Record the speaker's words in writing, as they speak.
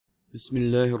بسم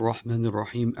الله الرحمن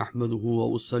الرحيم أحمده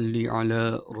وأصلي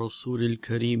على رسول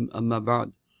الكريم أما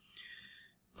بعد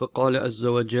فقال عز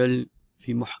وجل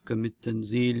في محكم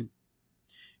التنزيل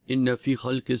إن في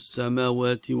خلق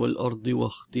السماوات والأرض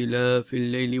واختلاف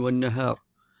الليل والنهار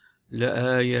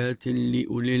لآيات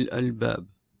لأولي الألباب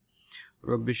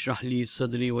رب اشرح لي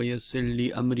صدري ويسر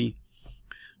لي أمري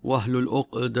واحلل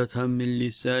عقدة من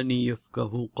لساني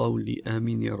يفقهوا قولي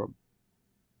آمين يا رب.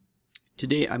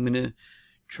 Today I'm going to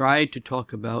try to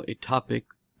talk about a topic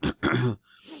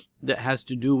that has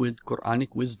to do with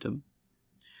Quranic wisdom,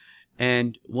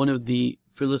 and one of the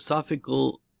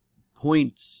philosophical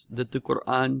points that the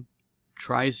Quran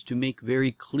tries to make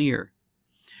very clear,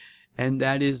 and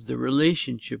that is the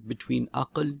relationship between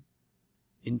aql,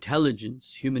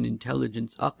 intelligence, human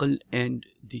intelligence, aql, and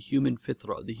the human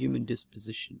fitrah, the human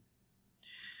disposition.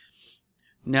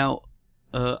 Now,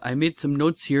 I made some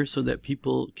notes here so that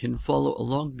people can follow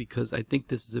along, because I think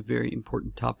this is a very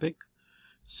important topic.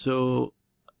 So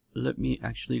let me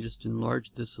actually just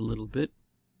enlarge this a little bit.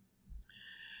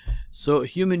 So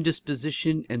human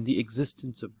disposition and the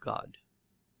existence of God.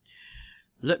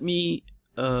 Let me,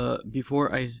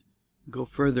 before I go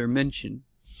further, mention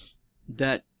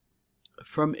that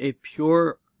from a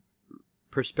pure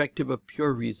perspective of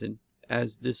pure reason,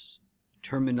 as this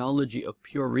terminology of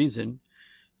pure reason,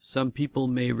 some people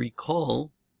may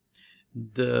recall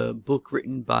the book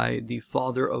written by the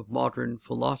father of modern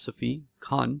philosophy,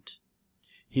 Kant.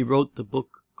 He wrote the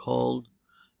book called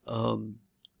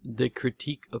The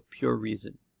Critique of Pure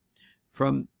Reason.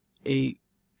 From a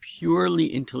purely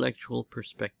intellectual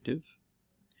perspective,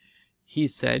 he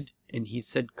said, and he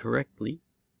said correctly,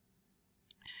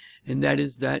 and that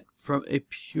is that from a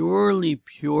purely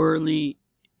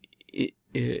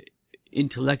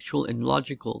intellectual and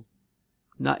logical,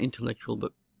 not intellectual,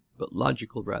 but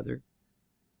logical rather.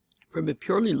 From a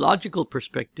purely logical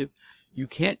perspective, you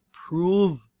can't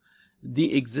prove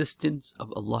the existence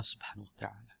of Allah subhanahu wa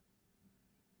ta'ala.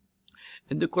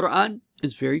 And the Quran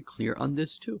is very clear on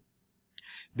this too.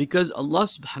 Because Allah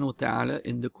subhanahu wa ta'ala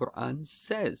in the Quran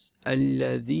says,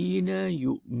 الَّذِينَ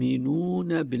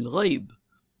يُؤْمِنُونَ بِالْغَيْبِ,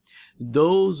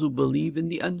 those who believe in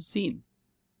the unseen.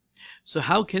 So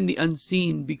how can the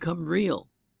unseen become real?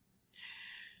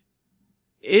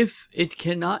 If it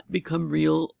cannot become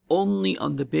real only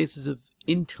on the basis of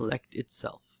intellect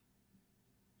itself.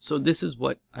 So this is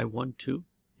what I want to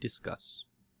discuss.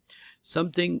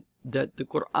 Something that the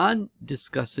Quran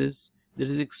discusses that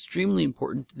is extremely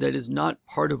important, that is not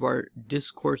part of our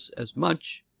discourse as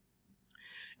much.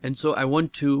 And so I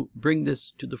want to bring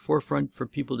this to the forefront for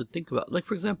people to think about. Like,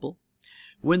 for example,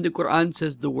 when the Quran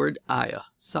says the word ayah,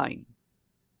 sign,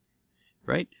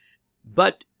 right?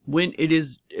 But when it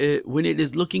is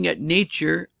looking at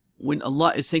nature, when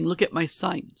Allah is saying, look at my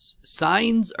signs.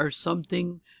 Signs are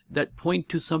something that point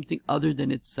to something other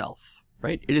than itself,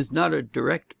 right? It is not a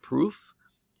direct proof.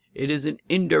 It is an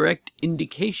indirect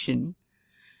indication.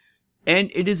 And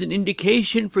it is an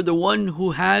indication for the one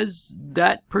who has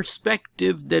that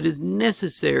perspective that is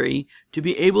necessary to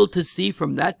be able to see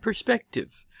from that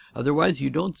perspective. Otherwise,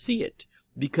 you don't see it,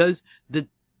 because the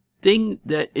thing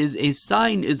that is a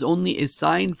sign is only a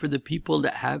sign for the people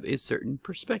that have a certain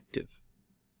perspective.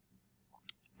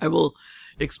 I will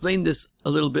explain this a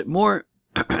little bit more,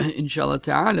 inshallah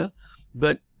ta'ala,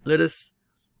 but let us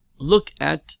look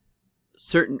at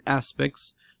certain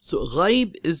aspects. So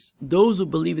ghaib is those who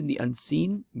believe in the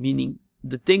unseen, meaning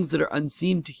the things that are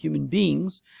unseen to human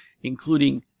beings,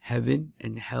 including heaven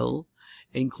and hell,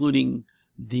 including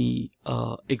the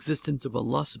existence of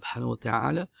Allah subhanahu wa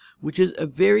ta'ala, which is a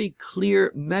very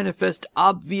clear, manifest,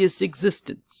 obvious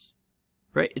existence,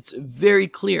 right? It's very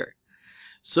clear.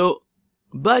 So,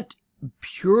 but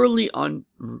purely on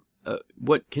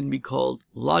what can be called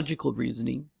logical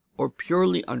reasoning, or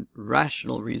purely on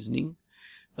rational reasoning,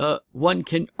 one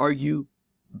can argue,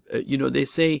 they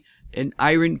say an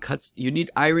iron cuts, you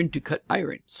need iron to cut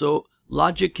iron. So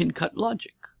logic can cut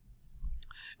logic.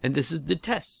 And this is the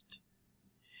test.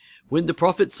 When the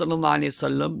Prophet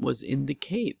ﷺ was in the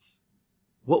cave,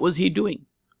 what was he doing?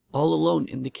 All alone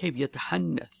in the cave,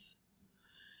 يَتَحَنَّث.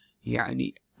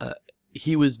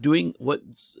 He was doing what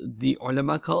the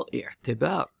ulama call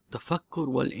i'tibar, tafakkur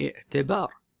wal-i'tibar.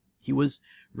 He was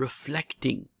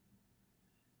reflecting.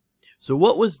 So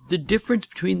what was the difference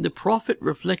between the Prophet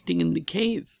reflecting in the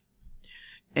cave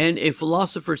and a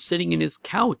philosopher sitting in his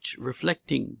couch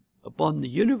reflecting upon the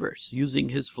universe using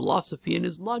his philosophy and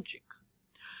his logic?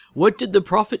 What did the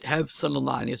Prophet have,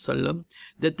 sallallahu alaihi wasallam,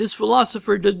 that this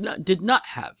philosopher did not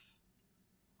have?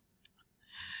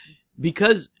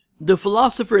 Because the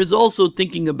philosopher is also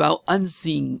thinking about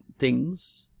unseen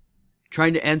things,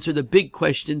 trying to answer the big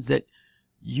questions that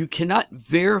you cannot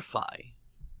verify.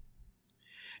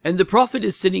 And the Prophet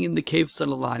is sitting in the cave,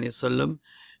 sallallahu alaihi wasallam,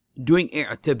 doing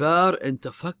i'tibar and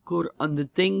tafakkur on the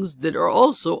things that are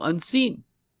also unseen.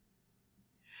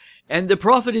 And the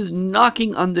Prophet is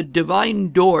knocking on the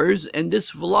divine doors, and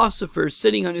this philosopher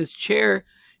sitting on his chair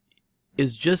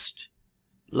is just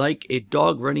like a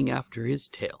dog running after his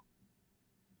tail.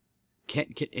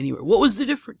 Can't get anywhere. What was the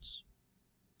difference?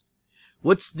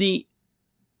 What's the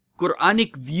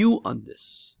Quranic view on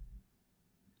this?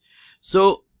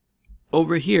 So,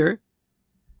 over here,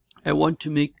 I want to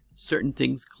make certain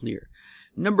things clear.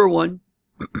 Number one,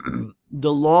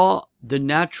 the law, the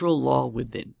natural law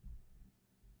within.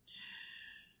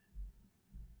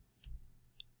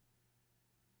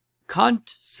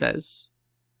 Kant says,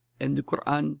 and the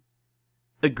Quran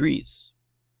agrees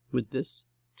with this,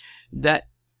 that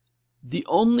the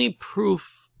only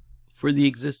proof for the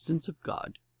existence of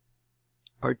God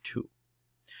are two: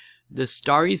 the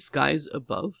starry skies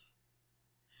above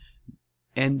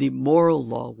and the moral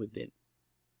law within.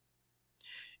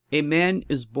 A man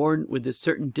is born with a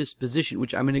certain disposition,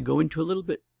 which I'm going to go into a little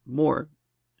bit more,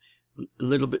 a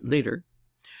little bit later.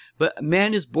 But a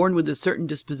man is born with a certain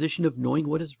disposition of knowing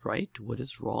what is right, what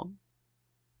is wrong.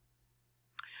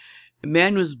 A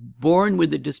man was born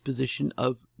with a disposition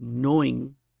of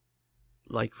knowing,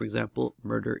 like, for example,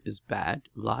 murder is bad,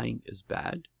 lying is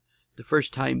bad. The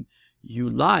first time you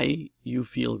lie, you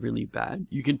feel really bad.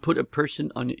 You can put a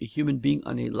human being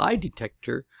on a lie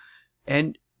detector,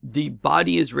 and the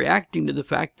body is reacting to the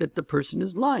fact that the person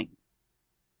is lying,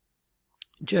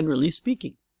 generally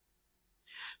speaking.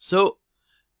 So,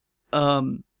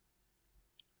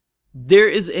 there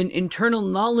is an internal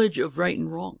knowledge of right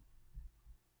and wrong.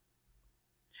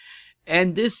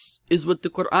 And this is what the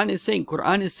Quran is saying.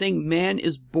 Quran is saying man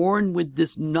is born with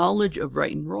this knowledge of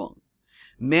right and wrong.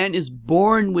 Man is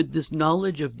born with this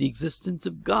knowledge of the existence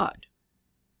of God.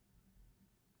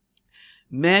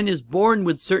 Man is born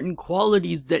with certain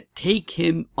qualities that take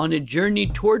him on a journey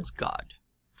towards God,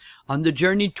 on the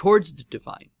journey towards the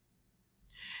divine.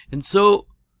 And so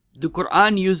the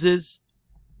Quran uses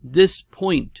this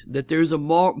point, that there is a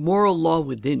moral law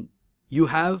within. You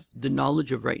have the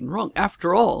knowledge of right and wrong.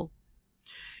 After all,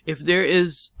 if there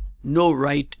is no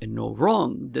right and no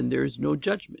wrong, then there is no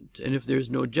judgment. And if there is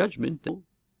no judgment, then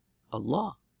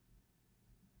Allah.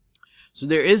 So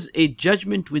there is a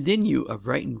judgment within you of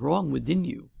right and wrong within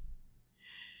you.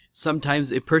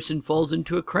 Sometimes a person falls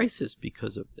into a crisis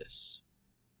because of this.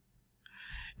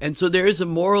 And so there is a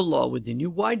moral law within you.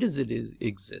 Why does it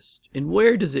exist? And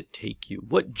where does it take you?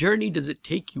 What journey does it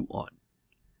take you on?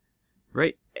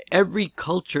 Right? Every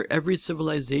culture, every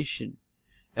civilization,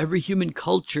 every human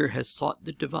culture has sought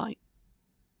the divine,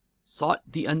 sought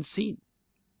the unseen.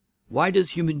 Why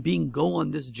does human being go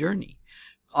on this journey?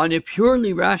 On a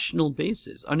purely rational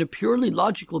basis, on a purely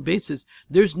logical basis,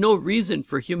 there's no reason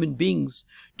for human beings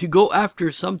to go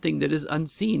after something that is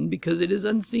unseen, because it is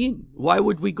unseen. Why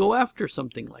would we go after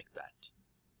something like that?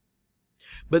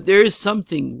 But there is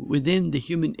something within the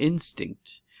human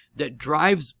instinct that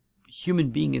drives human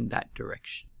being in that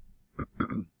direction.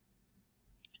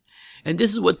 And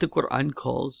this is what the Quran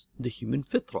calls the human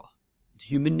fitrah, the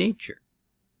human nature.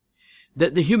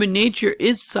 That the human nature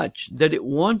is such that it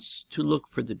wants to look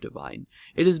for the divine.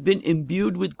 It has been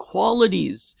imbued with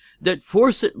qualities that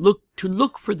force it to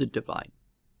look for the divine.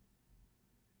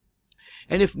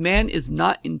 And if man is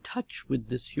not in touch with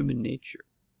this human nature,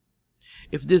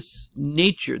 if this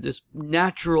nature, this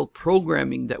natural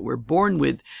programming that we're born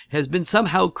with has been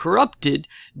somehow corrupted,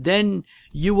 then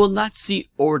you will not see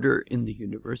order in the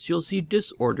universe. You'll see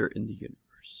disorder in the universe.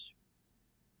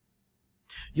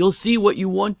 You'll see what you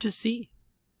want to see.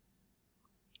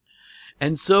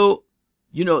 And so,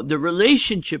 you know, the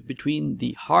relationship between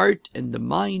the heart and the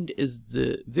mind is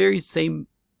the very same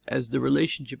as the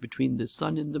relationship between the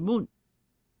sun and the moon.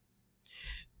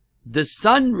 The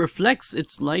sun reflects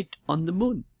its light on the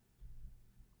moon.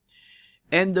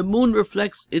 And the moon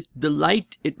reflects the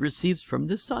light it receives from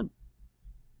the sun.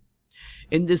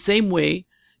 In the same way,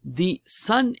 the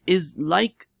sun is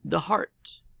like the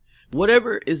heart.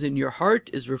 Whatever is in your heart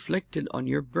is reflected on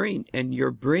your brain, and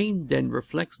your brain then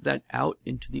reflects that out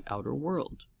into the outer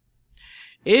world.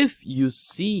 If your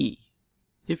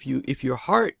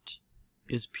heart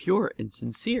is pure and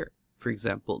sincere, for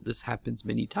example, this happens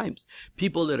many times.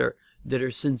 People that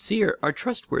are sincere are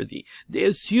trustworthy. They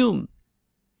assume,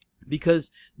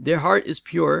 because their heart is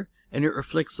pure and it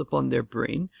reflects upon their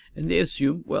brain, and they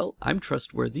assume, well, I'm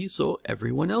trustworthy, so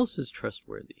everyone else is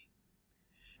trustworthy.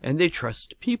 And they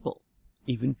trust people,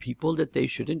 even people that they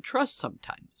shouldn't trust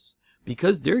sometimes.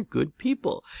 because they're good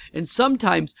people. And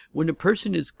sometimes when a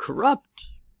person is corrupt,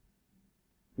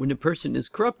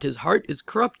 his heart is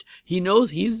corrupt, he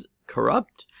knows he's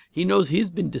corrupt, he knows he's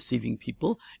been deceiving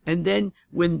people, and then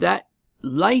when that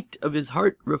light of his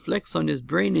heart reflects on his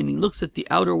brain and he looks at the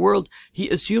outer world, he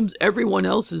assumes everyone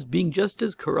else is being just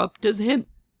as corrupt as him.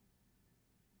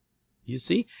 You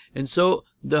see? And so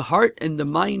the heart and the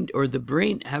mind, or the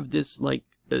brain, have this like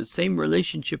same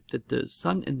relationship that the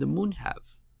sun and the moon have.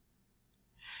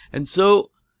 And so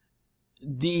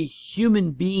the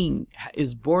human being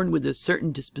is born with a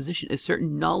certain disposition, a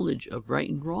certain knowledge of right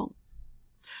and wrong,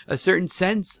 a certain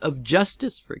sense of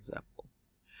justice, for example,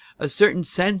 a certain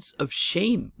sense of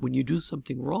shame when you do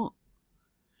something wrong,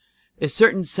 a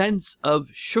certain sense of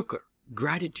shukr,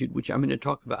 gratitude, which I'm going to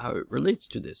talk about how it relates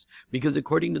to this, because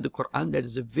according to the Quran, that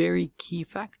is a very key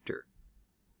factor.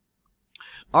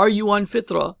 Are you on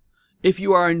fitrah? If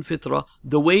you are on fitrah,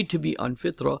 the way to be on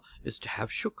fitrah is to have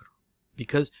shukr.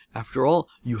 Because, after all,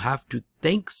 you have to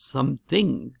thank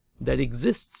something that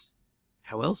exists.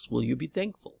 How else will you be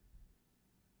thankful?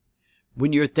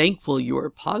 When you're thankful, you are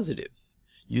positive.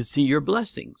 You see your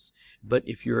blessings. But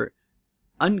if you're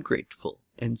ungrateful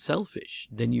and selfish,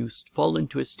 then you fall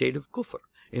into a state of kufr.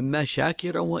 Imma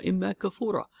shakira wa imma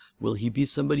kafura. Will he be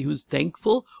somebody who's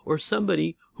thankful, or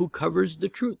somebody who covers the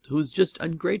truth, who's just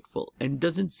ungrateful and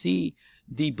doesn't see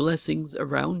the blessings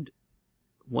around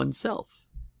oneself?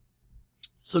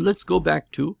 So let's go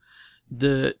back to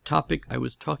the topic I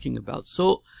was talking about.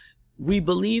 So we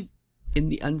believe in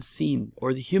the unseen,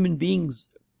 or the human beings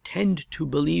tend to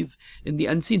believe in the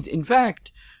unseen. In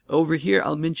fact, over here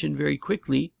I'll mention very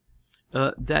quickly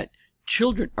that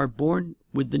children are born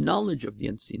with the knowledge of the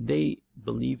unseen. They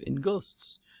believe in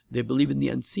ghosts. They believe in the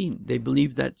unseen. They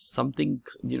believe that something,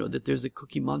 that there's a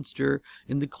cookie monster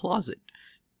in the closet.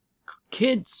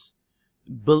 Kids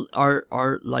are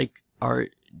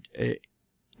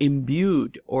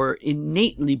imbued or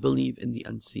innately believe in the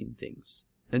unseen things.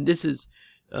 And this has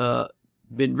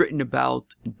been written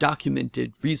about,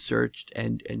 documented, researched,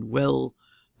 and well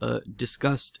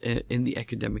discussed in the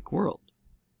academic world.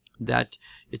 That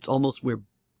it's almost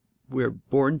we're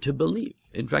born to believe.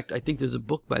 In fact, I think there's a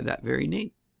book by that very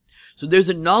name. So there's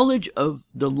a knowledge of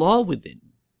the law within,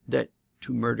 that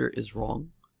to murder is wrong.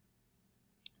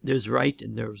 There's right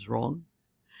and there's wrong.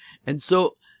 And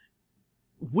so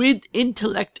with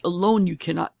intellect alone, you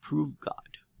cannot prove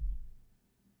God.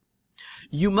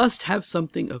 You must have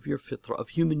something of your fitrah, of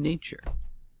human nature.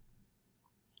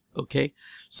 Okay?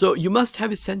 So you must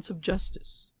have a sense of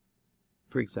justice,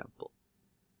 for example.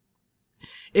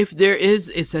 If there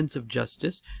is a sense of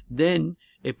justice, then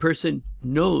a person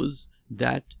knows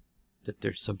that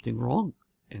there's something wrong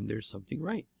and there's something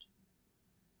right.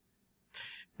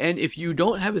 And if you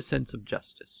don't have a sense of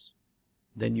justice,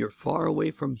 then you're far away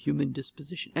from human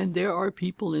disposition. And there are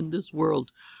people in this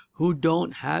world who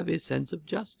don't have a sense of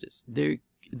justice.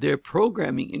 Their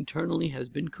programming internally has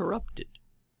been corrupted.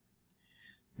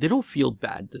 They don't feel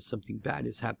bad that something bad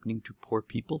is happening to poor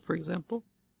people, for example.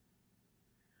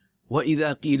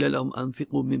 وَإِذَا قِيلَ لَهُمْ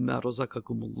أَنْفِقُوا مِمَّا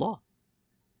رَزَقَكُمُ اللَّهُ.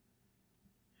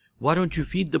 Why don't you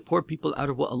feed the poor people out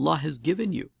of what Allah has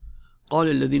given you?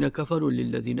 قَالَ الَّذِينَ كَفَرُوا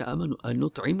لِلَّذِينَ آمَنُوا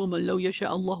أَنُطْعِمُ مَنْ لَوْ يَشَاءَ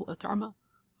اللَّهُ أَطْعَمَهُ.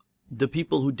 The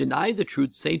people who deny the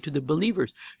truth say to the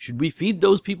believers, should we feed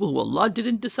those people who Allah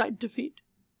didn't decide to feed?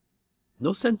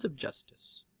 No sense of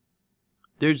justice.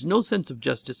 There's no sense of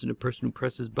justice in a person who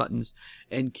presses buttons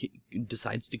and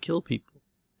decides to kill people,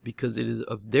 because it is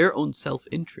of their own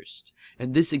self-interest.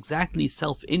 And this exactly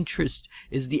self-interest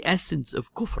is the essence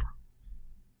of kufr.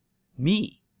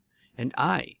 Me and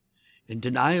I, and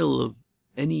denial of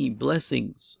any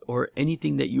blessings or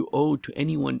anything that you owe to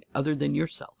anyone other than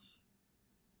yourself.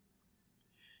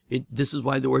 This is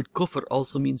why the word kufr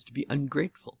also means to be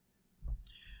ungrateful.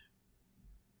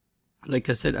 Like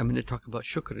I said, I'm going to talk about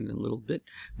shukr in a little bit,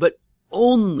 but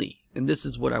only, and this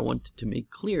is what I wanted to make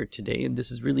clear today, and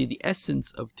this is really the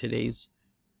essence of today's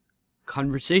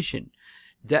conversation,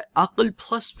 that aql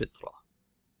plus fitrah,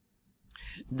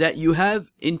 that you have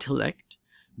intellect,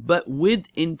 but with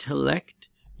intellect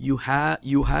you have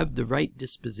the right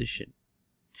disposition,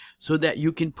 so that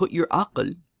you can put your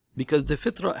aql, because the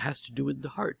fitrah has to do with the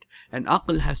heart, and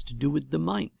aql has to do with the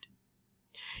mind.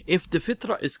 If the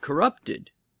fitrah is corrupted,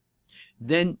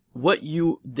 then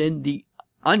the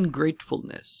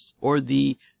ungratefulness, or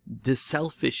the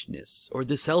selfishness, or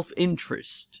the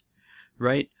self-interest,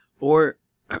 right, or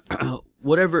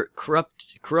whatever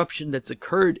corruption that's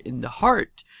occurred in the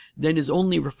heart, then is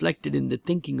only reflected in the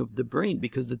thinking of the brain,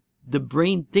 because the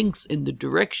brain thinks in the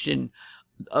direction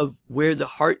of where the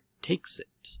heart takes it.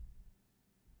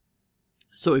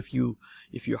 So if you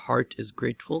if your heart is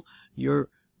grateful, your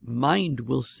mind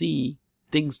will see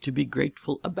things to be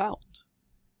grateful about.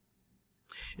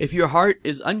 If your heart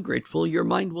is ungrateful, your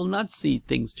mind will not see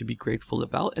things to be grateful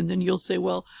about, and then you'll say,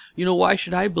 well, you know, why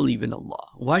should I believe in Allah?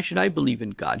 Why should I believe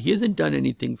in God? He hasn't done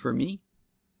anything for me.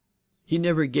 He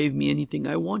never gave me anything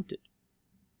I wanted.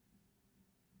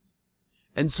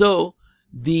 And so,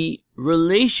 the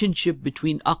relationship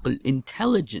between aql,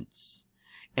 intelligence,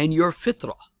 and your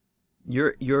fitrah,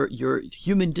 your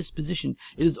human disposition,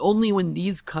 it is only when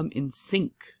these come in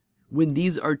sync, when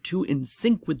these are two in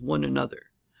sync with one another,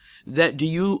 that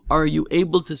are you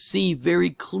able to see very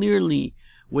clearly,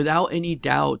 without any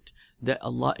doubt, that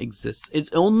Allah exists. It's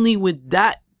only with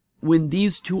that, when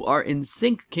these two are in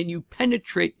sync, can you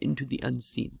penetrate into the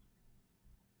unseen.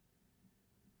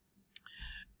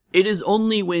 It is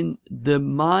only when the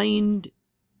mind,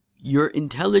 your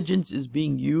intelligence is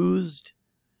being used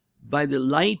by the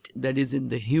light that is in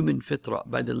the human fitrah,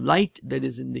 by the light that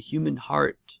is in the human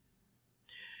heart,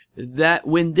 that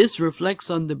when this reflects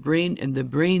on the brain and the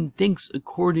brain thinks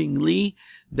accordingly,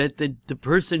 that the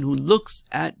person who looks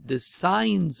at the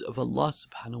signs of Allah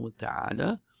subhanahu wa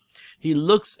ta'ala, he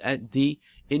looks at the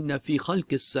inna fi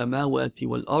khalqis samawati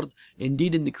wal ard,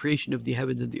 indeed in the creation of the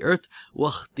heavens and the earth,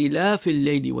 wa ikhtilafil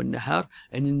layli wan nahar,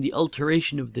 and in the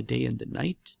alteration of the day and the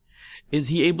night, is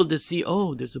he able to see,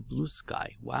 oh, there's a blue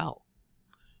sky, wow.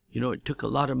 You know, it took a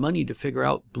lot of money to figure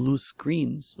out blue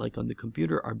screens, like on the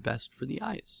computer, are best for the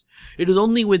eyes. It is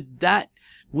only with that,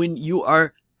 when you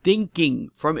are thinking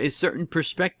from a certain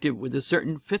perspective, with a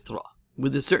certain fitrah,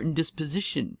 with a certain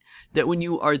disposition, that when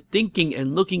you are thinking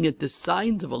and looking at the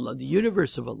signs of Allah, the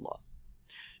universe of Allah,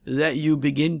 that you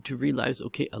begin to realize,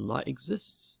 okay, Allah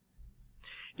exists.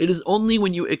 It is only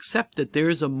when you accept that there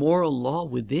is a moral law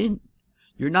within.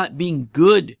 You're not being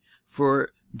good for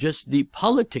just the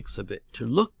politics of it, to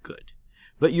look good,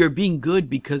 but you're being good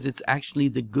because it's actually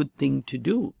the good thing to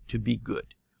do, to be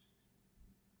good.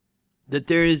 That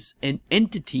there is an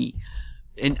entity,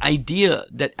 an idea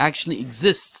that actually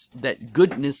exists, that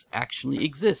goodness actually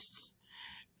exists.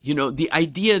 You know, the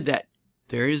idea that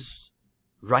there is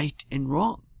right and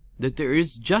wrong, that there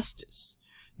is justice,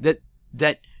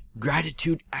 that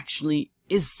gratitude actually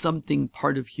is something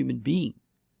part of human being,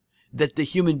 that the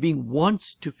human being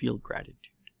wants to feel gratitude,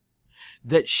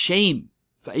 that shame,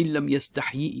 فَإِن لَمْ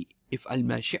يَسْتَحْيِي إِفْعَلْ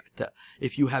مَا شِئْتَ,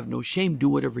 if you have no shame, do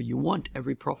whatever you want.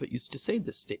 Every prophet used to say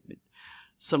this statement,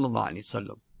 sallallahu alaihi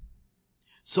wasallam.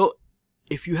 So,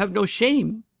 if you have no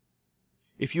shame,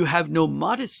 if you have no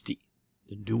modesty,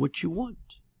 then do what you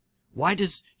want. Why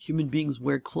does human beings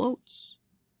wear clothes?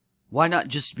 Why not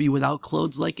just be without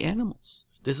clothes like animals?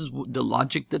 This is the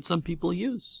logic that some people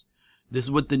use. This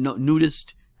is what the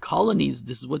nudist colonies,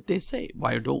 this is what they say.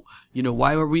 Why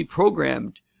are we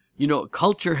programmed? You know,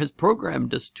 culture has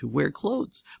programmed us to wear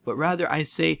clothes. But rather I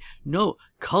say, no,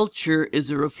 culture is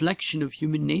a reflection of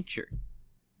human nature.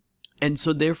 And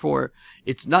so therefore,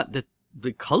 it's not that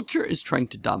the culture is trying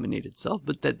to dominate itself,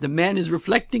 but that the man is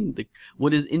reflecting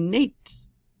what is innate.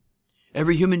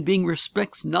 Every human being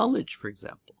respects knowledge, for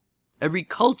example. Every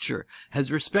culture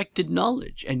has respected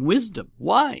knowledge and wisdom.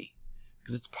 Why?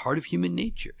 Because it's part of human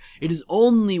nature. It is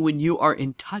only when you are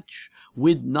in touch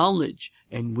with knowledge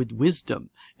and with wisdom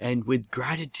and with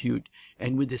gratitude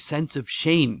and with the sense of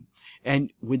shame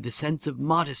and with the sense of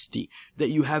modesty that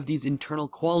you have these internal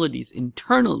qualities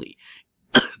internally.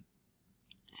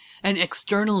 And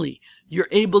externally, you're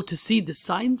able to see the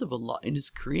signs of Allah in His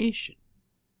creation.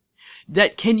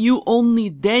 That can you only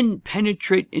then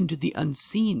penetrate into the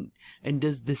unseen, and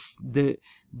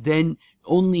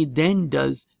only then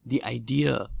does the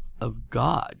idea of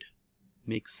God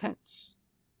make sense.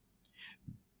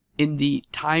 In the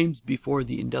times before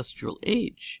the industrial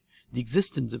age, the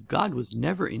existence of God was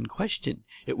never in question.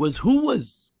 It was who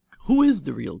is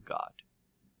the real God?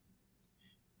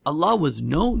 Allah was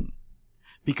known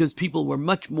because people were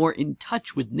much more in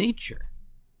touch with nature.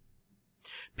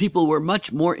 People were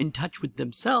much more in touch with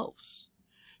themselves.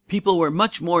 People were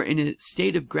much more in a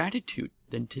state of gratitude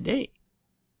than today.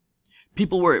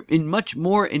 People were much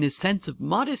more in a sense of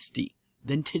modesty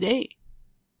than today.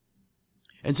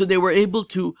 And so they were able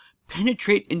to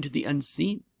penetrate into the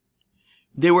unseen.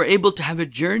 They were able to have a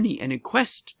journey and a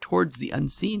quest towards the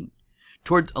unseen,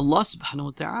 towards Allah subhanahu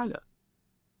wa ta'ala.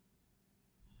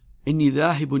 إِنِّي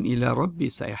ذَاهِبٌ إِلَىٰ رَبِّي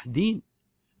سَيَهْدِينَ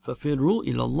فَفِرُّوا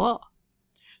إِلَى اللَّهِ.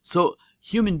 So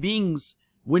human beings,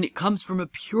 when it comes from a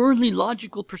purely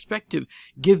logical perspective,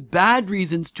 give bad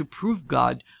reasons to prove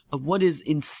God of what is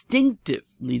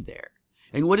instinctively there.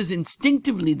 And what is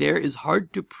instinctively there is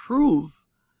hard to prove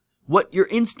what your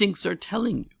instincts are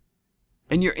telling you.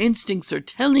 And your instincts are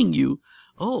telling you,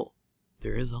 oh,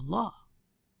 there is Allah.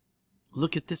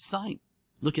 look at this sign.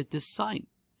 Look at this sign.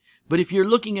 But if you're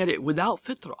looking at it without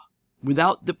fitrah,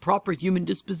 without the proper human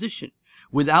disposition,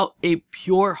 without a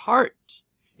pure heart,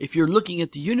 if you're looking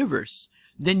at the universe,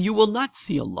 then you will not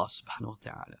see Allah subhanahu wa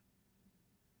ta'ala.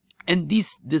 And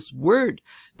this word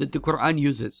that the Quran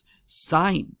uses,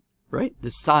 sign, right?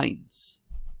 The signs.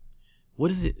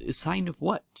 What is it? A sign of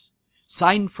what?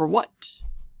 Sign for what?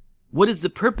 What is the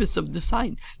purpose of the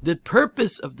sign? The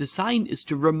purpose of the sign is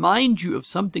to remind you of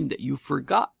something that you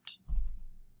forgot.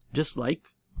 Just like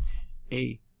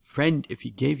a friend, if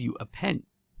he gave you a pen,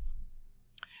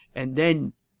 and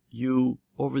then you,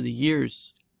 over the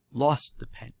years, lost the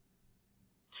pen.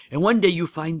 And one day you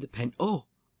find the pen, oh,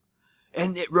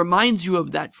 and it reminds you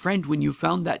of that friend when you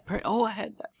found that pen. Oh, I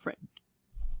had that friend.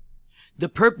 The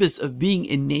purpose of being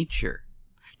in nature,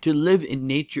 to live in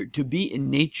nature, to be in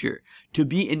nature, to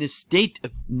be in a state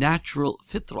of natural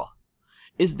fitrah,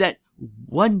 is that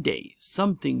one day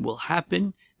something will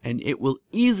happen and it will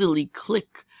easily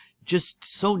click, just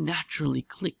so naturally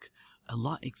click.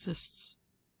 Allah exists.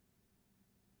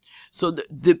 So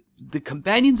the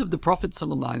companions of the Prophet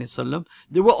ﷺ,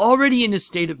 they were already in a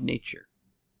state of nature.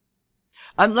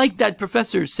 Unlike that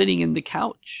professor sitting in the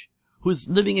couch, who's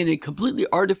living in a completely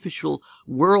artificial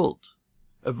world,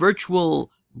 a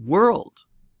virtual world.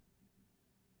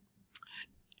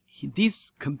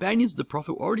 These companions of the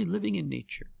Prophet were already living in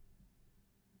nature.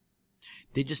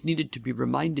 They just needed to be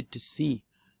reminded to see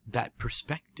that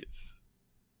perspective.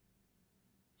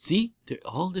 See,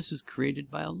 all this is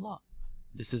created by Allah.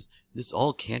 This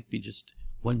all can't be just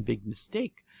one big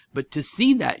mistake. But to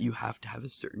see that, you have to have a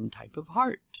certain type of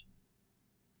heart.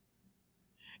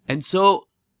 And so,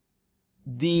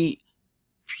 the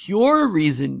pure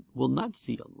reason will not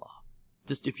see Allah.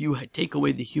 Just if you take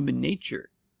away the human nature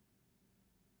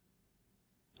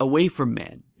away from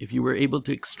man, if you were able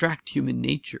to extract human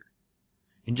nature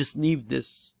and just leave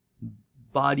this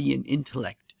body and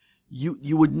intellect,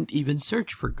 you wouldn't even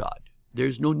search for God.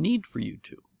 There's no need for you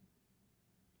to.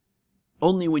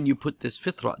 Only when you put this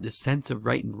fitrah, this sense of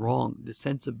right and wrong, the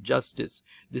sense of justice,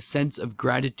 the sense of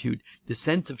gratitude, the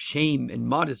sense of shame and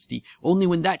modesty, only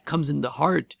when that comes in the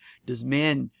heart does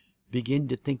man begin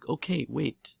to think, okay,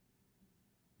 wait.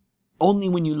 Only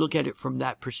when you look at it from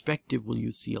that perspective will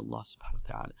you see Allah subhanahu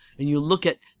wa ta'ala. And you look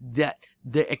at that,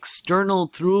 the external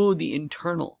through the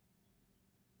internal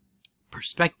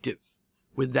perspective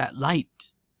with that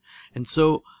light. And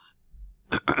so,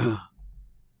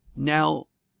 now,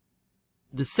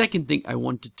 the second thing I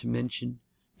wanted to mention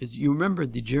is, you remember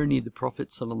the journey the Prophet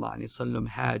ﷺ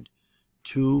had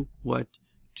to what?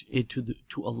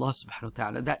 To Allah subhanahu wa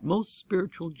ta'ala, that most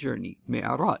spiritual journey,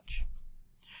 Mi'raj.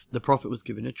 The Prophet was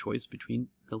given a choice between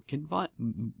milk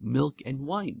and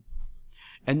wine.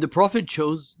 And the Prophet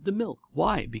chose the milk.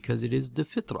 Why? Because it is the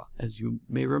fitrah, as you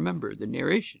may remember the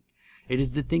narration. It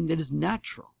is the thing that is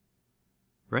natural.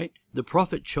 Right? The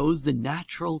Prophet chose the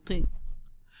natural thing.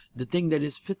 The thing that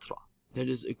is fitrah. That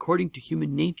is according to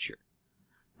human nature,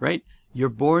 right? You're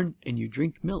born and you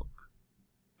drink milk.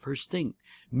 First thing,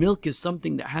 milk is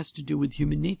something that has to do with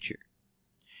human nature.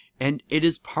 And it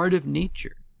is part of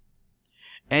nature.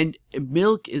 And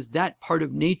milk is that part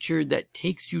of nature that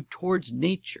takes you towards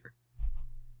nature.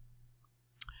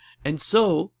 And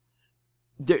so,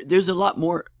 there's a lot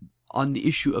more on the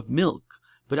issue of milk.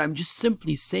 But I'm just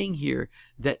simply saying here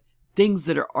that things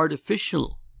that are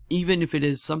artificial, even if it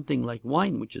is something like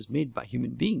wine, which is made by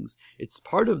human beings, it's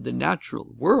part of the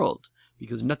natural world,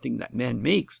 because nothing that man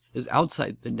makes is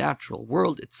outside the natural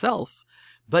world itself,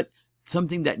 but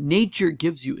something that nature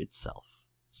gives you itself,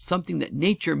 something that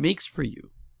nature makes for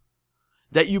you,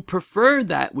 that you prefer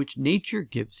that which nature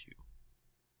gives you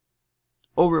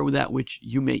over that which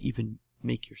you may even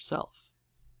make yourself.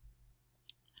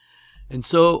 And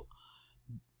so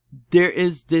there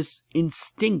is this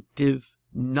instinctive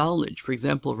knowledge. For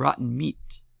example, rotten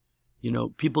meat.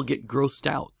 People get grossed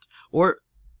out. Or,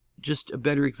 just a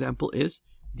better example is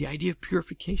the idea of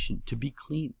purification, to be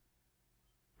clean.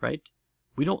 Right?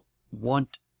 We don't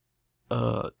want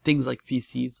things like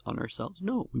feces on ourselves.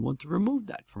 No, we want to remove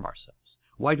that from ourselves.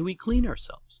 Why do we clean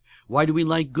ourselves? Why do we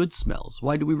like good smells?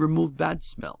 Why do we remove bad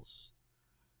smells?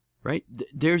 Right?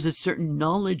 There's a certain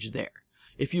knowledge there.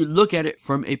 If you look at it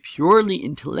from a purely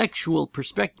intellectual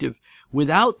perspective,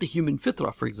 without the human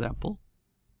fitrah, for example,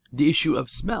 the issue of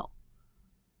smell.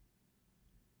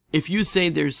 If you say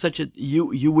there's such a,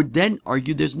 you would then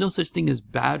argue there's no such thing as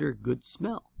bad or good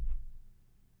smell.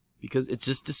 Because it's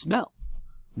just a smell.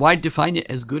 Why define it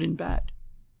as good and bad?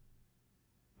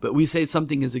 But we say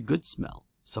something is a good smell,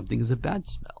 something is a bad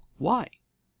smell. Why?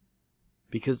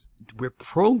 Because we're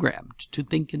programmed to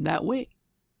think in that way.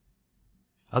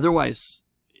 Otherwise,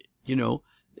 you know,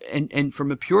 and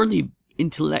from a purely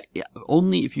intellect,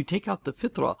 only if you take out the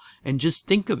fitrah and just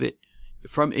think of it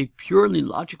from a purely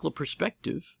logical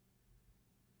perspective,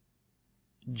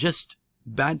 just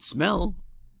bad smell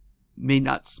may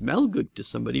not smell good to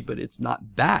somebody, but it's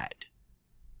not bad.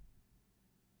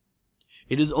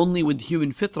 It is only with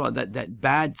human fitrah that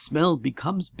bad smell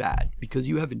becomes bad, because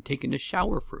you haven't taken a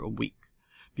shower for a week,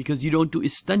 because you don't do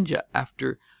istanja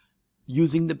after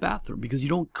using the bathroom, because you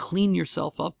don't clean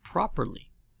yourself up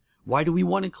properly. Why do we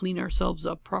want to clean ourselves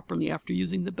up properly after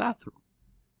using the bathroom?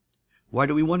 Why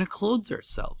do we want to clothe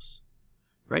ourselves?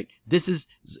 Right? This is,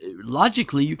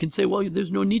 logically, you can say, well,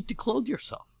 there's no need to clothe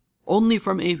yourself. Only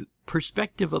from a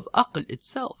perspective of aql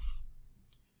itself.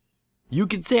 You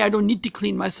can say, I don't need to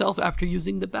clean myself after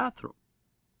using the bathroom,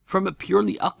 from a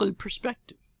purely aql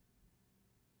perspective.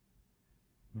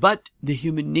 But the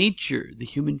human nature, the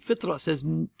human fitrah says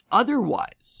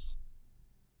otherwise.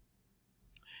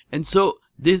 And so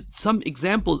there's some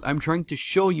examples I'm trying to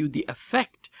show you the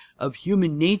effect of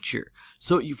human nature.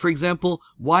 So, for example,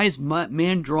 why is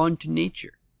man drawn to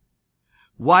nature?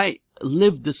 Why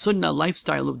live the sunnah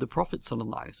lifestyle of the Prophet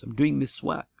ﷺ, doing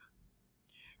miswak,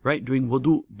 right? Doing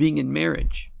wudu, being in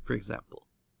marriage, for example.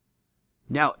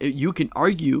 Now, you can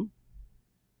argue,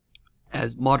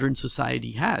 as modern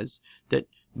society has, that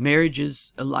marriage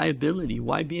is a liability.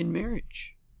 Why be in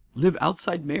marriage? Live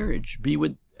outside marriage. Be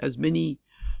with as many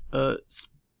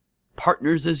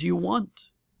partners as you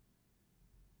want.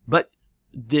 But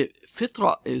the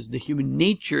fitrah is, the human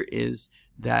nature is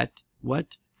that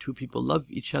what? Two people love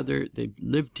each other, they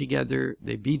live together,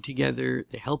 they be together,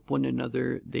 they help one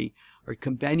another, they are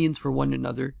companions for one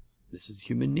another. This is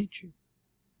human nature.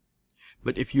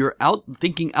 But if you're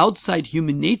thinking outside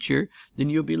human nature,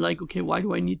 then you'll be like, okay, why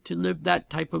do I need to live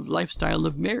that type of lifestyle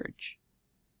of marriage?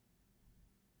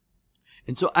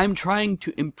 And so I'm trying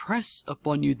to impress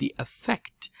upon you the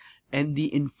effect and the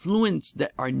influence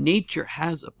that our nature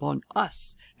has upon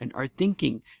us and our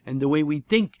thinking and the way we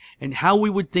think and how we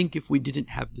would think if we didn't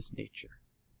have this nature.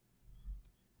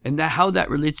 And how that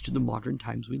relates to the modern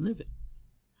times we live in.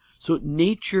 So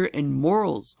nature and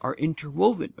morals are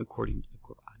interwoven according to the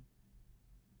Quran.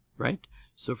 Right?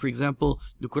 So for example,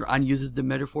 the Quran uses the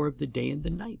metaphor of the day and the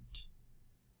night.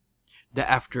 That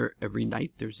after every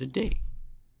night there's a day.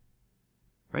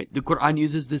 Right? The Quran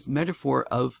uses this metaphor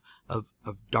of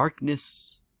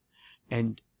darkness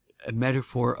and a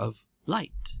metaphor of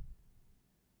light.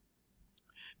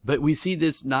 But we see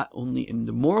this not only in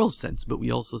the moral sense, but we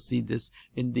also see this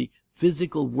in the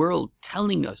physical world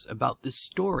telling us about this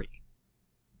story.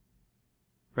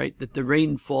 Right? That the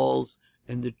rain falls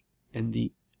and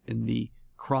the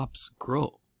crops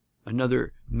grow.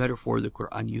 Another metaphor the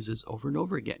Quran uses over and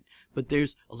over again. But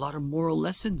there's a lot of moral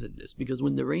lessons in this, because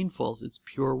when the rain falls, it's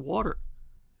pure water.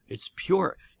 It's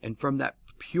pure. And from that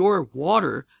pure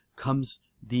water comes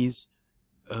these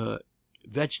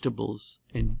vegetables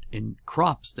and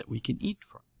crops that we can eat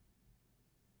from.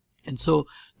 And so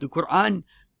the Quran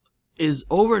is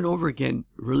over and over again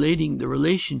relating the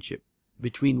relationship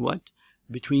between what?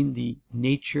 Between the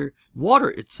nature, water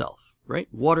itself, right?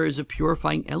 Water is a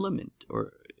purifying element,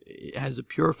 or it has a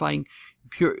purifying,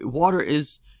 water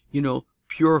is,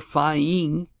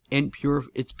 purifying and pure,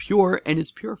 it's pure and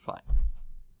it's purifying.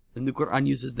 And the Quran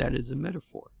uses that as a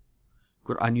metaphor.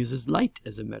 Quran uses light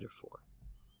as a metaphor.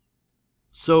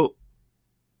 So,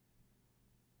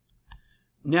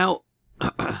 now,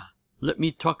 let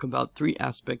me talk about three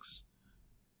aspects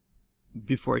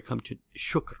before I come to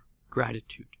shukr,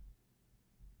 gratitude.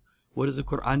 What does the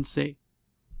Quran say?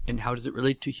 And how does it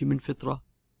relate to human fitrah?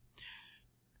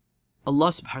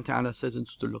 Allah subhanahu wa ta'ala says in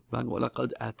Surah Luqman,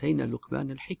 وَلَقَدْ آتَيْنَا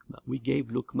لُقْمَانَ الْحِكْمَةِ. We gave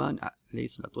Luqman alayhi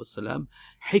salatu wasalam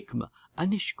hikmah,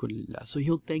 anishkur lillah, so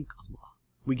he'll thank Allah.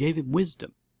 We gave him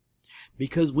wisdom.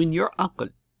 Because when your aql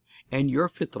and your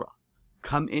fitrah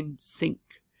come in sync,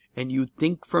 and you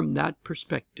think from that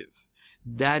perspective,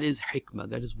 that is hikmah,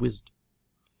 that is wisdom.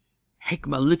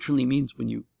 Hikmah literally means when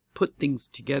you put things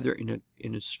together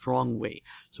in a strong way.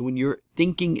 So when your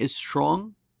thinking is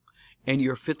strong, and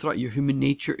your fitrah, your human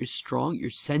nature is strong,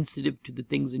 you're sensitive to the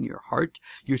things in your heart,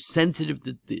 you're sensitive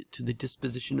to the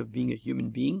disposition of being a human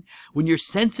being. When you're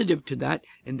sensitive to that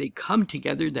and they come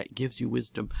together, that gives you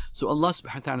wisdom. So Allah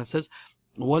subhanahu wa ta'ala says,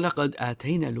 وَلَقَدْ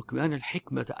آتَيْنَا لُقْمَانَ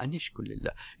الْحِكْمَةَ أَنِشْكُرْ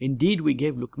لِلَّهِ. Indeed, we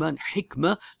gave Luqman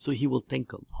hikmah, so he will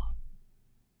thank Allah.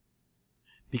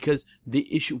 Because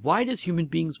the issue, why does human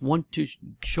beings want to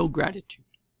show gratitude?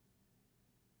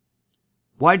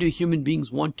 Why do human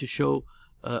beings want to show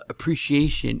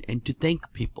appreciation and to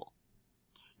thank people?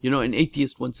 An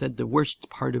atheist once said the worst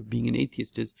part of being an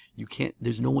atheist is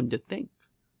there's no one to thank.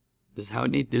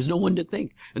 There's no one to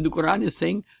thank. And the Quran is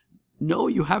saying No,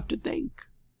 you have to thank.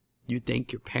 You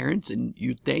thank your parents, and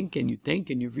you thank, and you thank,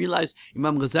 and you realize,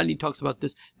 Imam Ghazali talks about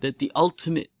this, that the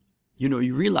ultimate,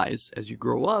 you realize as you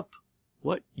grow up,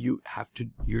 what you have to,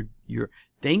 you're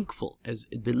thankful, as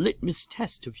the litmus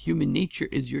test of human nature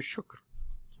is your shukr.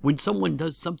 When someone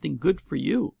does something good for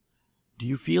you, do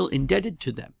you feel indebted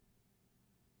to them?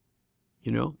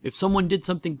 If someone did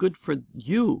something good for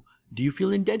you, do you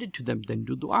feel indebted to them? Then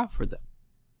do dua for them.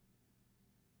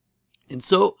 And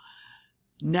so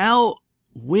now,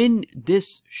 when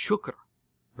this shukr,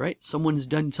 right, someone has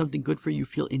done something good for you,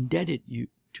 feel indebted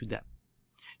to them.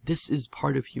 This is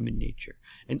part of human nature.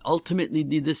 And ultimately,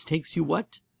 this takes you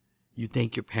what? You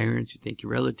thank your parents, you thank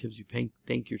your relatives, you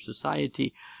thank your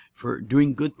society for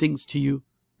doing good things to you,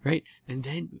 right? And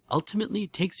then ultimately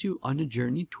it takes you on a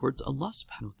journey towards Allah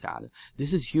subhanahu wa ta'ala.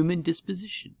 This is human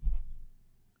disposition.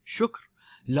 Shukr,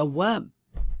 lawam.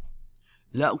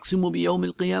 La uqsimu bi yawm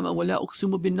al-qiyamah wa la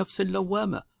uqsimu bin nafs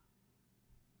al-lawama.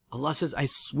 Allah says, I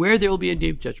swear there will be a day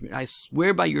of judgment. I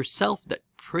swear by yourself that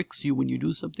pricks you when you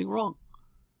do something wrong.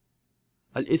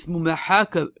 Al-ithmu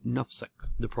mahaka nafsak,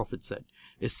 the Prophet said.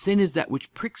 A sin is that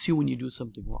which pricks you when you do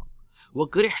something wrong.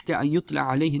 وَقْرِحْتَ أَن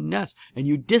يُطْلَعَ عَلَيْهِ النَّاسِ. And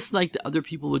you dislike that other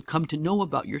people would come to know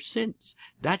about your sins.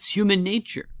 That's human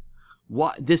nature.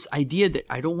 This idea that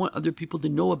I don't want other people to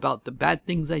know about the bad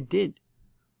things I did.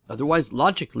 Otherwise,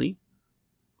 logically,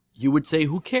 you would say,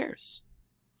 who cares?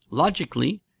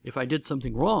 Logically, if I did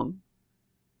something wrong,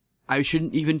 I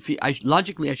shouldn't even feel.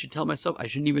 Logically, I should tell myself I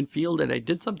shouldn't even feel that I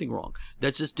did something wrong.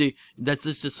 That's just a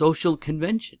social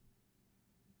convention.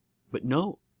 But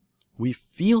no, we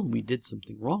feel we did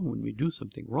something wrong when we do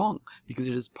something wrong, because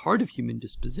it is part of human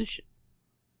disposition.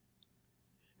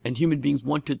 And human beings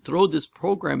want to throw this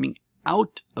programming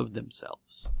out of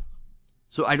themselves.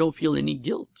 So I don't feel any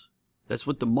guilt. That's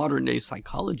what the modern day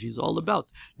psychology is all about.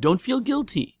 Don't feel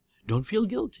guilty. Don't feel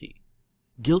guilty.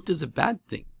 Guilt is a bad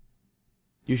thing.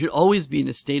 You should always be in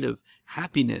a state of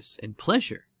happiness and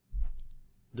pleasure.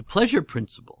 The pleasure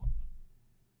principle.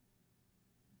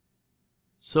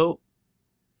 So,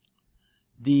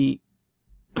 the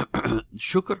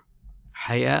shukr,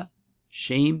 haya,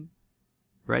 shame,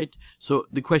 right? So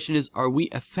the question is, are we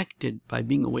affected by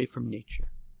being away from nature?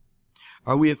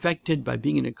 Are we affected by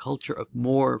being in a culture of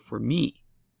more for me?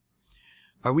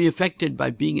 Are we affected by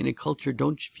being in a culture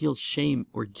don't feel shame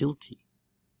or guilty?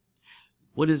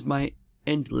 What is my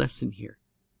end lesson here?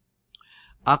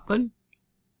 Aql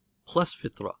plus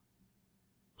fitrah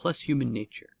plus human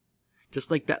nature.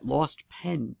 Just like that lost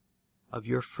pen of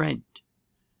your friend.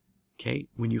 Okay?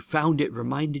 When you found it,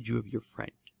 reminded you of your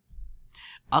friend.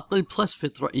 Aql plus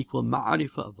fitrah equal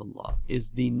ma'arifah of Allah,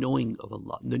 is the knowing of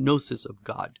Allah, the gnosis of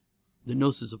God, the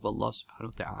gnosis of Allah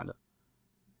subhanahu wa ta'ala.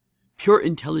 Pure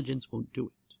intelligence won't do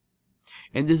it.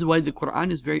 And this is why the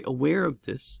Quran is very aware of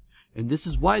this. And this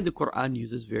is why the Quran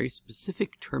uses very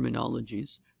specific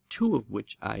terminologies, two of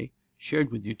which I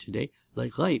shared with you today,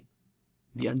 like ghaib,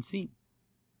 the unseen.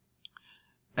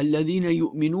 الَّذِينَ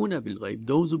يُؤْمِنُونَ بِالْغَيْبِ.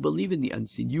 Those who believe in the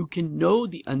unseen. You can know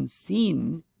the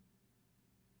unseen,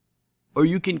 or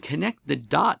you can connect the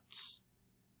dots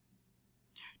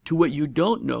to what you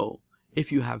don't know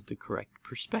if you have the correct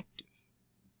perspective.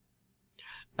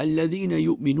 الَّذِينَ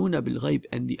يُؤْمِنُونَ بِالْغَيْبِ.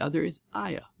 And the other is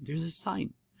ayah. There's a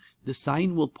sign. The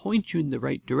sign will point you in the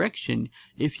right direction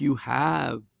if you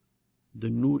have the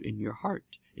nur in your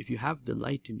heart, if you have the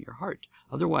light in your heart.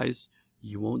 Otherwise,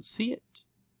 you won't see it.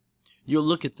 You'll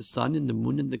look at the sun and the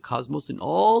moon and the cosmos and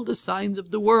all the signs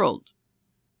of the world,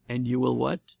 and you will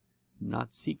what?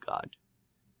 Not see God.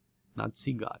 Not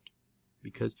see God.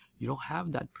 Because you don't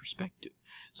have that perspective.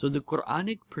 So the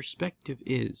Quranic perspective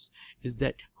is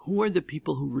that who are the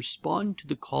people who respond to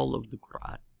the call of the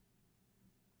Quran?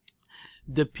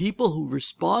 The people who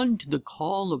respond to the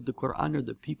call of the Quran are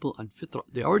the people on fitrah.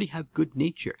 They already have good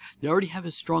nature. They already have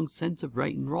a strong sense of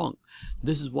right and wrong.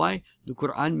 This is why the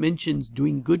Quran mentions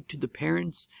doing good to the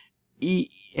parents.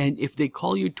 And if they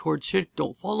call you towards shirk,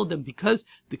 don't follow them, because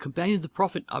the companions of the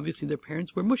Prophet, obviously their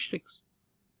parents were mushriks.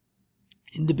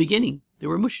 In the beginning, they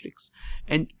were mushriks.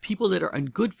 And people that are on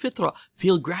good fitrah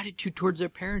feel gratitude towards their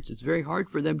parents. It's very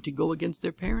hard for them to go against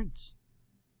their parents.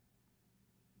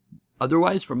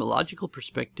 Otherwise, from a logical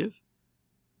perspective,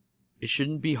 it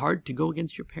shouldn't be hard to go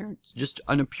against your parents. Just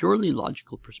on a purely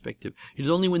logical perspective. It is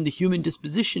only when the human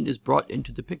disposition is brought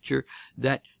into the picture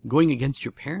that going against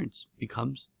your parents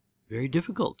becomes very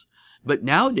difficult. But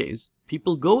nowadays,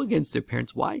 people go against their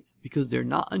parents. Why? Because they're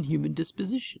not on human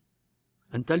disposition.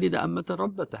 That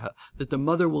the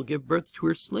mother will give birth to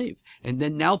her slave. And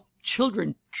then now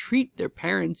children treat their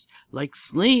parents like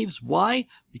slaves. Why?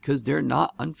 Because they're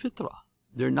not on fitrah.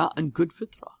 They're not on good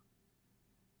fitrah.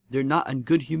 They're not in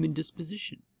good human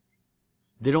disposition.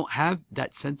 They don't have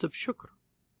that sense of shukr.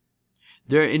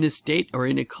 They're in a state or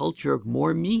in a culture of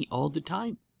more me all the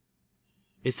time.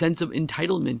 A sense of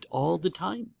entitlement all the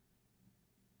time.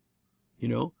 You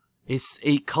know, it's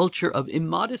a culture of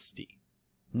immodesty,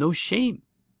 no shame.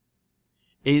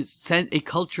 A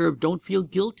culture of don't feel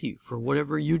guilty for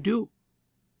whatever you do.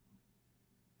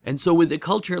 And so with a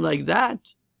culture like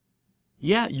that,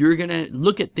 yeah, you're going to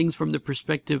look at things from the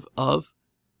perspective of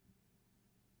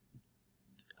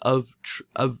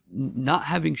not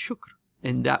having shukr,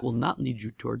 and that will not lead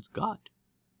you towards God.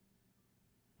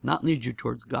 Not lead you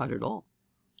towards God at all.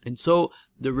 And so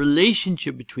the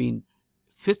relationship between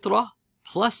fitrah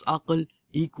plus aql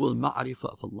equal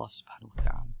ma'rifah of Allah subhanahu wa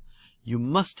ta'ala. You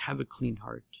must have a clean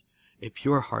heart, a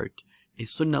pure heart, a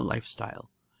sunnah lifestyle.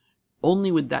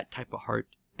 Only with that type of heart,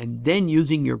 and then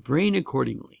using your brain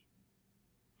accordingly.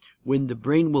 When the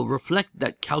brain will reflect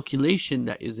that calculation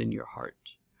that is in your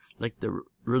heart, like the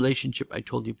relationship I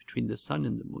told you between the sun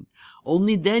and the moon,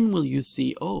 only then will you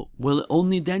see, will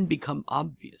only then become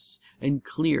obvious and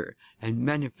clear and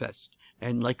manifest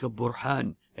and like a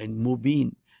burhan and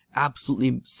mubin,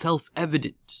 absolutely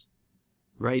self-evident,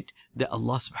 right, that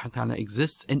Allah subhanahu wa ta'ala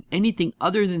exists. And anything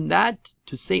other than that,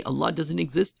 to say Allah doesn't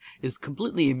exist, is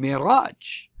completely a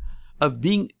miraj of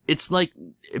being, it's like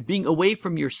being away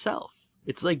from yourself.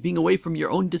 It's like being away from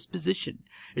your own disposition.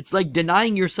 It's like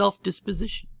denying yourself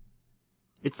disposition.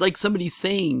 It's like somebody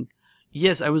saying,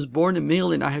 yes, I was born a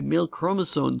male and I have male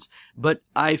chromosomes, but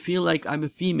I feel like I'm a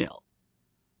female.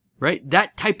 Right?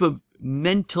 That type of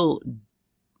mental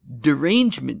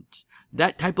derangement,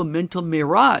 that type of mental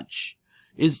mirage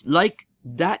is like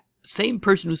that same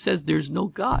person who says there's no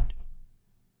God.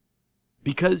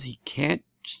 Because he can't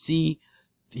see,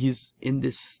 he's in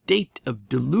this state of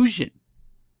delusion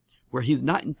where he's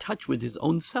not in touch with his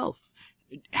own self.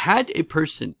 Had a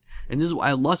person, and this is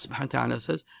why Allah subhanahu wa ta'ala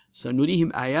says,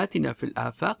 سَنُرِيهِمْ آيَاتِنَا فِي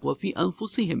الْآفَاقِ وَفِي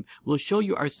أَنفُسِهِمْ. We'll show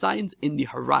you our signs in the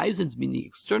horizons, meaning the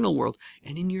external world,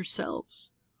 and in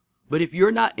yourselves. But if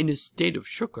you're not in a state of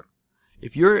shukr,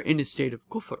 if you're in a state of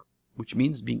kufr, which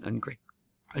means being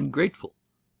ungrateful,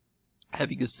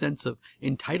 having a sense of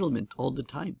entitlement all the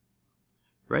time,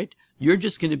 right? You're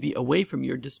just going to be away from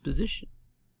your disposition.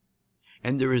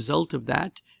 And the result of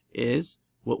that is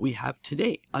what we have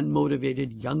today,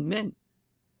 unmotivated young men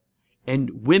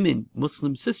and women,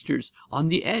 Muslim sisters, on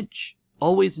the edge,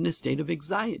 always in a state of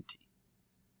anxiety.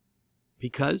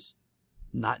 Because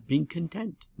not being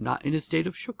content, not in a state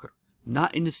of shukr,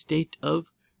 not in a state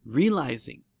of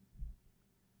realizing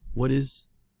what is,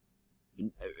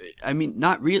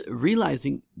 not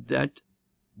realizing that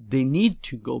they need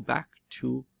to go back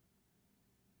to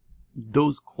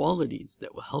those qualities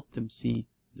that will help them see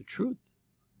the truth.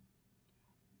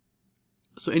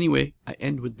 So anyway, I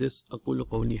end with this. أقول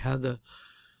قولي هذا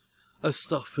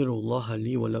أستغفر الله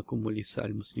لي ولكم ولسائر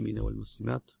المسلمين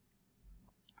والمسلمات.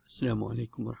 السلام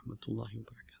عليكم ورحمة الله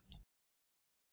وبركاته.